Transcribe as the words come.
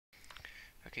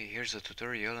Okay, here's a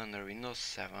tutorial under Windows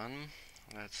 7.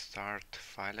 Let's start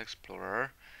File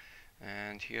Explorer,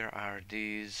 and here are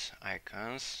these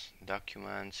icons: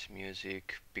 documents,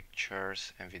 music,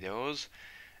 pictures and videos,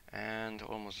 and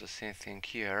almost the same thing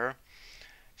here.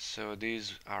 So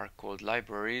these are called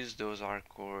libraries, those are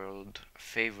called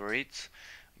favorites.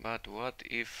 But what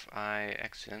if I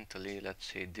accidentally,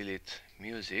 let's say, delete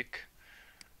music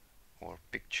or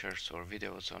pictures or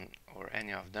videos or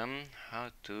any of them? How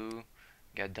to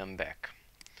get them back?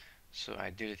 So I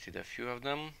deleted a few of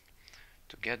them.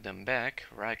 To get them back,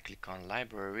 right click on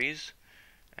libraries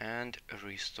and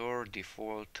restore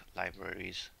default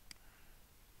libraries.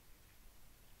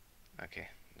 Okay,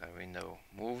 the window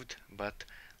moved, but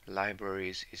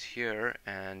libraries is here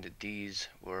and these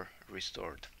were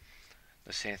restored.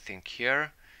 The same thing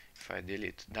here. If I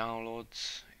delete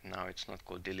downloads, now it's not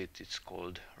called delete, it's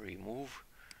called remove.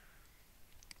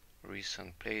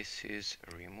 Recent places,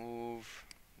 remove.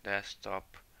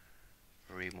 Desktop,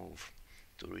 remove.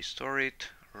 To restore it,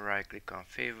 right click on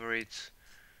favorites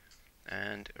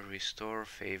and restore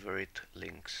favorite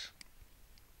links,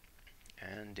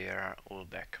 and they are all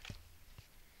back.